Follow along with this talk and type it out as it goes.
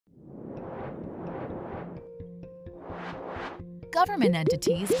Government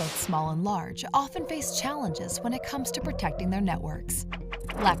entities, both small and large, often face challenges when it comes to protecting their networks.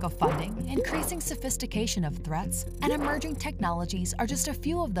 Lack of funding, increasing sophistication of threats, and emerging technologies are just a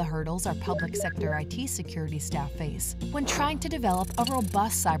few of the hurdles our public sector IT security staff face when trying to develop a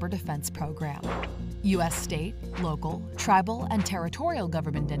robust cyber defense program. U.S. state, local, tribal, and territorial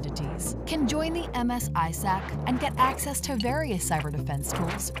government entities can join the MS-ISAC and get access to various cyber defense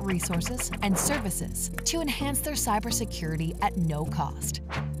tools, resources, and services to enhance their cybersecurity at no cost.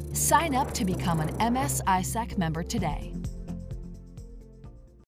 Sign up to become an MS-ISAC member today.